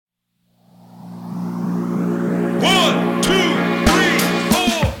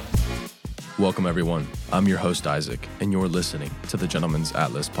Welcome, everyone. I'm your host, Isaac, and you're listening to the Gentleman's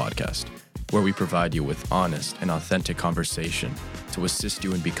Atlas podcast, where we provide you with honest and authentic conversation to assist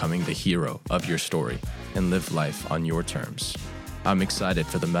you in becoming the hero of your story and live life on your terms. I'm excited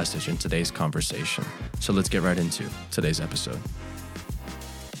for the message in today's conversation, so let's get right into today's episode.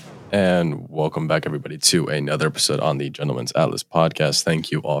 And welcome back, everybody, to another episode on the Gentleman's Atlas podcast. Thank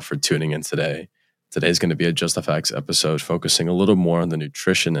you all for tuning in today. Today's going to be a Just the Facts episode, focusing a little more on the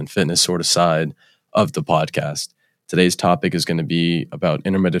nutrition and fitness sort of side of the podcast. Today's topic is going to be about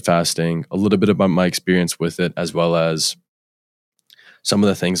intermittent fasting, a little bit about my experience with it, as well as some of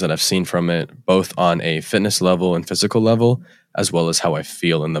the things that I've seen from it, both on a fitness level and physical level, as well as how I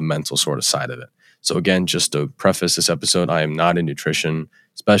feel in the mental sort of side of it. So again, just to preface this episode, I am not a nutrition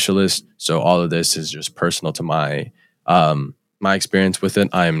specialist, so all of this is just personal to my experience with it.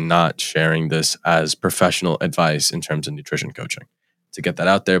 I am not sharing this as professional advice in terms of nutrition coaching. To get that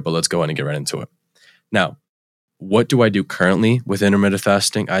out there, but let's go ahead and get right into it. Now, what do I do currently with intermittent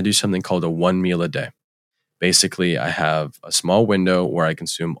fasting? I do something called a 1 meal a day. Basically, I have a small window where I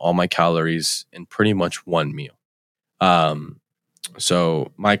consume all my calories in pretty much one meal.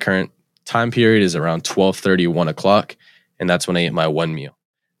 So my current time period is around 12:30, 1 o'clock, and that's when I eat my one meal.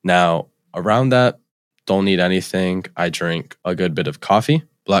 Now, around that, don't need anything. I drink a good bit of coffee,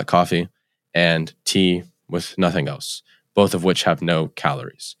 black coffee, and tea with nothing else, both of which have no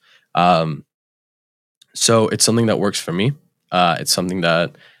calories. So it's something that works for me. It's something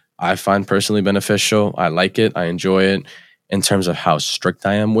that I find personally beneficial. I like it. I enjoy it. In terms of how strict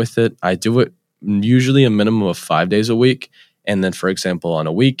I am with it, I do it usually a minimum of 5 days a week. And then, for example, on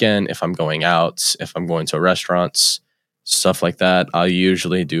a weekend, if I'm going out, if I'm going to restaurants, stuff like that, I'll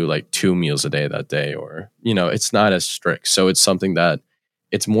usually do like 2 meals a day that day, or, it's not as strict. So it's something that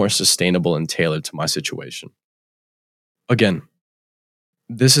it's more sustainable and tailored to my situation. Again,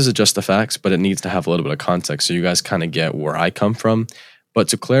 this is just the facts, but it needs to have a little bit of context so you guys kind of get where I come from. But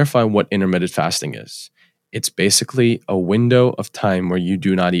to clarify what intermittent fasting is, it's basically a window of time where you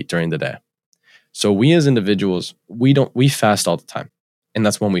do not eat during the day. So we as individuals, we fast all the time, and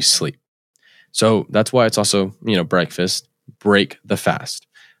that's when we sleep. So that's why it's also, breakfast, break the fast.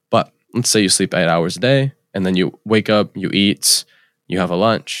 But let's say you sleep 8 hours a day, and then you wake up, you eat, you have a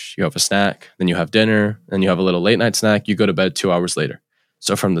lunch, you have a snack, then you have dinner, then you have a little late night snack, you go to bed 2 hours later.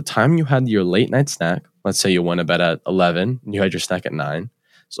 So from the time you had your late night snack, let's say you went to bed at 11, and you had your snack at 9.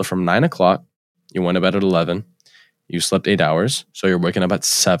 So from 9 o'clock, you went to bed at 11, you slept 8 hours, so you're waking up at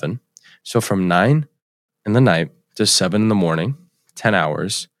 7. So from 9 in the night to 7 in the morning, 10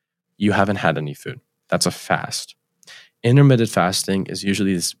 hours, you haven't had any food. That's a fast. Intermittent fasting is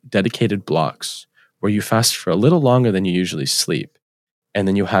usually these dedicated blocks where you fast for a little longer than you usually sleep. And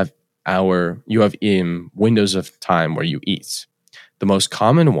then you have windows of time where you eat. The most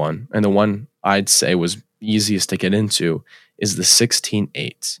common one, and the one I'd say was easiest to get into, is the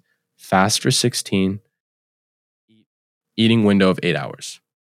 16-8. Fast for 16, eating window of 8 hours.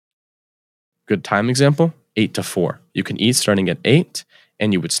 Good time example, 8 to 4. You can eat starting at 8,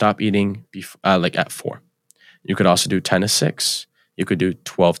 and you would stop eating at 4. You could also do 10 to 6. You could do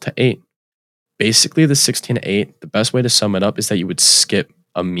 12 to 8. Basically, the 16 to 8, the best way to sum it up is that you would skip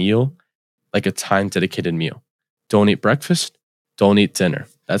a meal, like a time-dedicated meal. Don't eat breakfast. Don't eat dinner.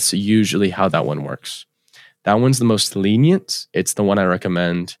 That's usually how that one works. That one's the most lenient. It's the one I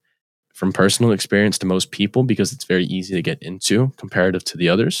recommend from personal experience to most people because it's very easy to get into comparative to the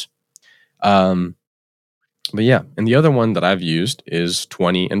others. But yeah, and the other one that I've used is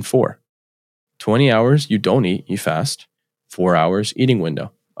 20 and 4. 20 hours, you don't eat, you fast. 4 hours, eating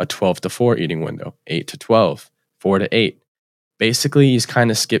window. A 12 to 4 eating window. 8 to 12. 4 to 8. Basically, you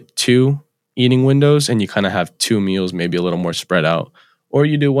kind of skip 2 eating windows and you kind of have 2 meals, maybe a little more spread out. Or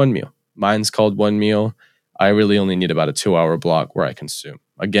you do 1 meal. Mine's called 1 meal. I really only need about a 2-hour block where I consume.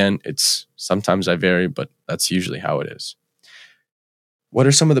 Again, sometimes I vary, but that's usually how it is. What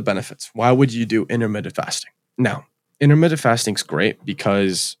are some of the benefits? Why would you do intermittent fasting? Now, intermittent fasting is great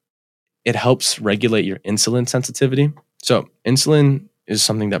because it helps regulate your insulin sensitivity. So insulin is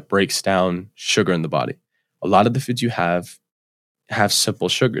something that breaks down sugar in the body. A lot of the foods you have simple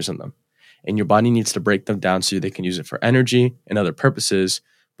sugars in them, and your body needs to break them down so they can use it for energy and other purposes.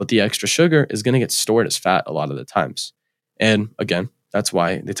 But the extra sugar is going to get stored as fat a lot of the times. And again, that's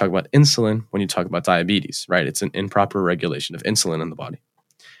why they talk about insulin when you talk about diabetes, right? It's an improper regulation of insulin in the body,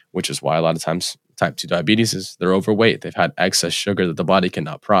 which is why a lot of times type 2 diabetes is they're overweight. They've had excess sugar that the body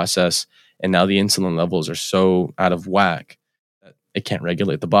cannot process. And now the insulin levels are so out of whack that it can't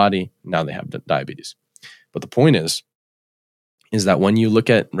regulate the body. Now they have diabetes. But the point is that when you look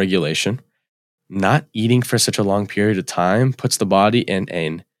at regulation, not eating for such a long period of time puts the body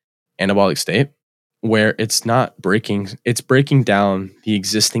in anabolic state where it's breaking down the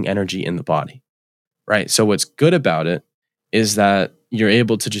existing energy in the body, right? So what's good about it is that you're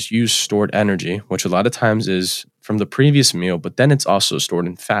able to just use stored energy, which a lot of times is from the previous meal, but then it's also stored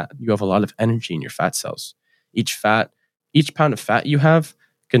in fat. You have a lot of energy in your fat cells. Each fat, each pound of fat you have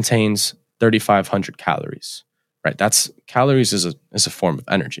contains 3,500 calories, right? That's calories is a form of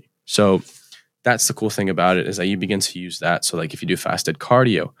energy. So that's the cool thing about it is that you begin to use that. So like if you do fasted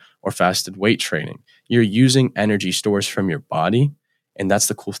cardio or fasted weight training, you're using energy stores from your body. And that's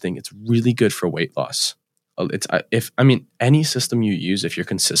the cool thing. It's really good for weight loss. It's if I mean any system you use, if you're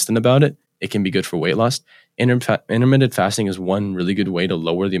consistent about it, it can be good for weight loss. Intermittent fasting is one really good way to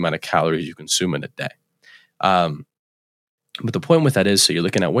lower the amount of calories you consume in a day. Um, but the point with that is, so you're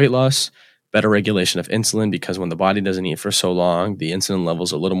looking at weight loss, better regulation of insulin, because when the body doesn't eat for so long, the insulin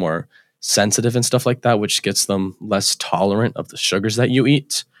levels are a little more sensitive and stuff like that, which gets them less tolerant of the sugars that you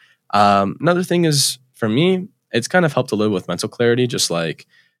eat. Another thing is, for me, it's kind of helped a little with mental clarity, just like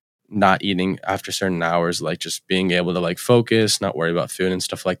not eating after certain hours, like just being able to like focus, not worry about food and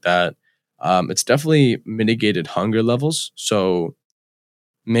stuff like that. It's definitely mitigated hunger levels. So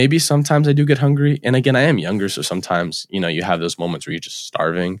maybe sometimes I do get hungry. And again, I am younger. So sometimes, you have those moments where you're just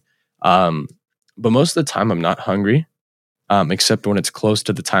starving. Um, but most of the time, I'm not hungry, except when it's close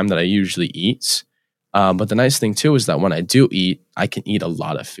to the time that I usually eat. But the nice thing too is that when I do eat, I can eat a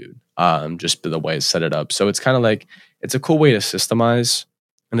lot of food, just by the way I set it up. So it's kind of like, it's a cool way to systemize.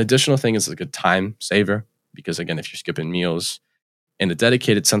 An additional thing is a good time saver because, again, if you're skipping meals in a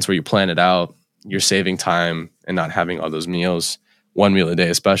dedicated sense where you plan it out, you're saving time and not having all those meals. One meal a day,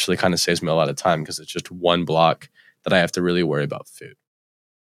 especially, kind of saves me a lot of time because it's just one block that I have to really worry about food.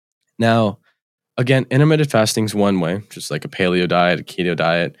 Now, again, intermittent fasting is one way, just like a paleo diet, a keto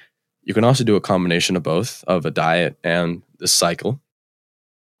diet. You can also do a combination of both, of a diet and the cycle.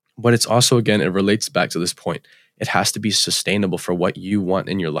 But it's also, again, it relates back to this point. It has to be sustainable for what you want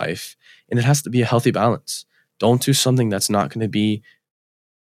in your life, and it has to be a healthy balance. Don't do something that's not going to be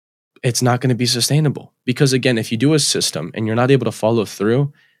it's not going to be sustainable. Because again, if you do a system and you're not able to follow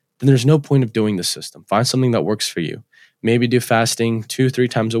through, then there's no point of doing the system. Find something that works for you. Maybe do fasting 2-3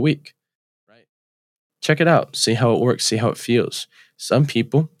 times a week. Right. Check it out. See how it works. See how it feels. Some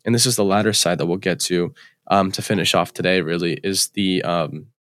people, and this is the latter side that we'll get to finish off today, really, is the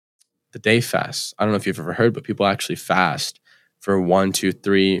day fast. I don't know if you've ever heard, but people actually fast for 1, 2,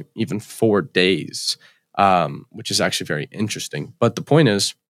 3, even 4 days, which is actually very interesting. But the point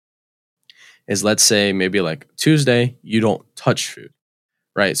is let's say maybe like Tuesday, you don't touch food,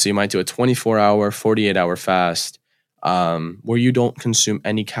 right? So you might do a 24-hour, 48-hour fast where you don't consume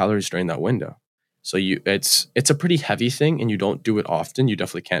any calories during that window. So it's a pretty heavy thing, and you don't do it often. You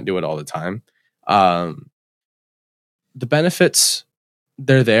definitely can't do it all the time. Um, the benefits,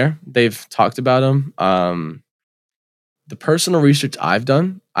 they're there. They've talked about them. The personal research I've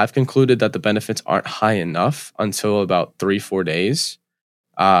done, I've concluded that the benefits aren't high enough until about 3-4 days,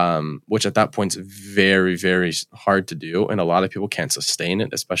 which at that point is very, very hard to do. And a lot of people can't sustain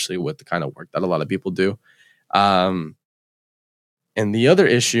it, especially with the kind of work that a lot of people do. Um, and the other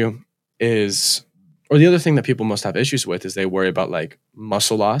issue is, or the other thing that people most have issues with is they worry about like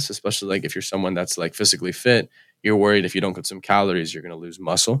muscle loss, especially like if you're someone that's like physically fit, you're worried if you don't consume calories, you're going to lose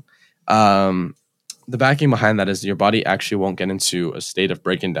muscle. Um, the backing behind that is your body actually won't get into a state of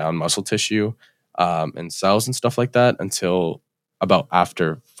breaking down muscle tissue and cells and stuff like that until about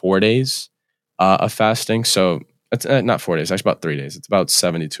after 4 days of fasting. So it's not 4 days, actually about 3 days. It's about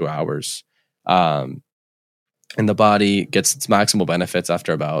 72 hours. Um, and the body gets its maximal benefits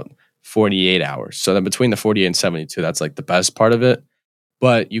after about 48 hours. So then between the 48 and 72, that's like the best part of it.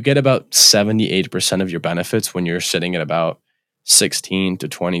 But you get about 78% of your benefits when you're sitting at about 16 to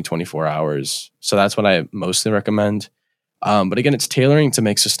 20, 24 hours. So that's what I mostly recommend. But again, it's tailoring to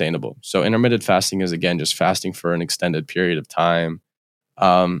make sustainable. So intermittent fasting is, again, just fasting for an extended period of time.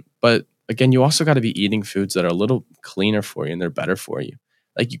 But again, you also got to be eating foods that are a little cleaner for you and they're better for you.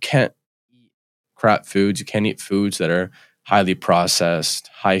 Like you can't eat crap foods. You can't eat foods that are highly processed,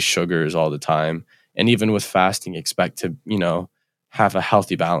 high sugars all the time. And even with fasting, expect to, have a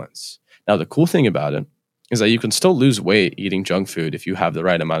healthy balance. Now, the cool thing about it is that you can still lose weight eating junk food if you have the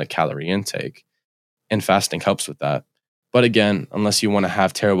right amount of calorie intake, and fasting helps with that. But again, unless you want to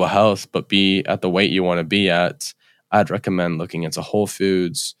have terrible health but be at the weight you want to be at, I'd recommend looking into whole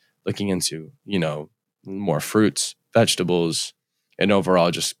foods, looking into, more fruits, vegetables, and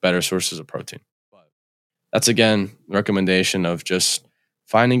overall just better sources of protein. But that's, again, recommendation of just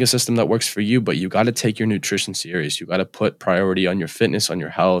finding a system that works for you, but you got to take your nutrition serious. You got to put priority on your fitness, on your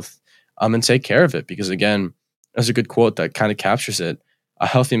health, and take care of it. Because again, there's a good quote that kind of captures it. A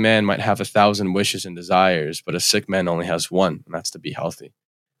healthy man might have 1,000 wishes and desires, but a sick man only has one, and that's to be healthy.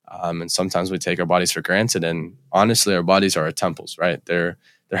 And sometimes we take our bodies for granted, and honestly, our bodies are our temples, right? They're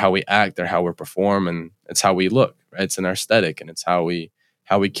how we act, they're how we perform, and it's how we look, right? It's in our aesthetic, and it's how we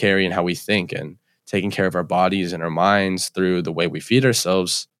carry and how we think. And taking care of our bodies and our minds through the way we feed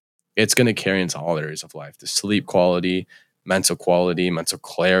ourselves, it's going to carry into all areas of life: the sleep quality, mental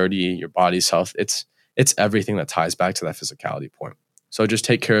clarity, your body's health. It's everything that ties back to that physicality point. So just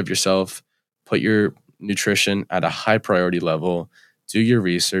take care of yourself, put your nutrition at a high priority level, do your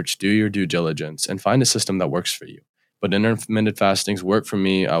research, do your due diligence, and find a system that works for you. But intermittent fastings work for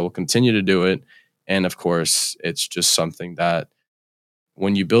me. I will continue to do it. And of course, it's just something that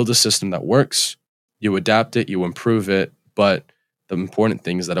when you build a system that works, you adapt it, you improve it. But the important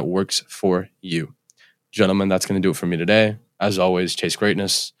thing is that it works for you. Gentlemen, that's going to do it for me today. As always, chase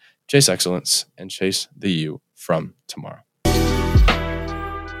greatness, chase excellence, and chase the you from tomorrow.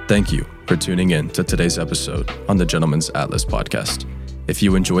 Thank you for tuning in to today's episode on the Gentleman's Atlas podcast. If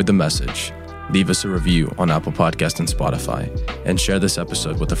you enjoyed the message, leave us a review on Apple Podcasts and Spotify, and share this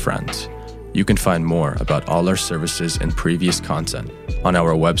episode with a friend. You can find more about all our services and previous content on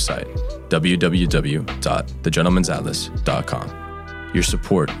our website, www.thegentleman'satlas.com. Your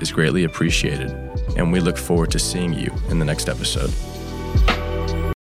support is greatly appreciated, and we look forward to seeing you in the next episode.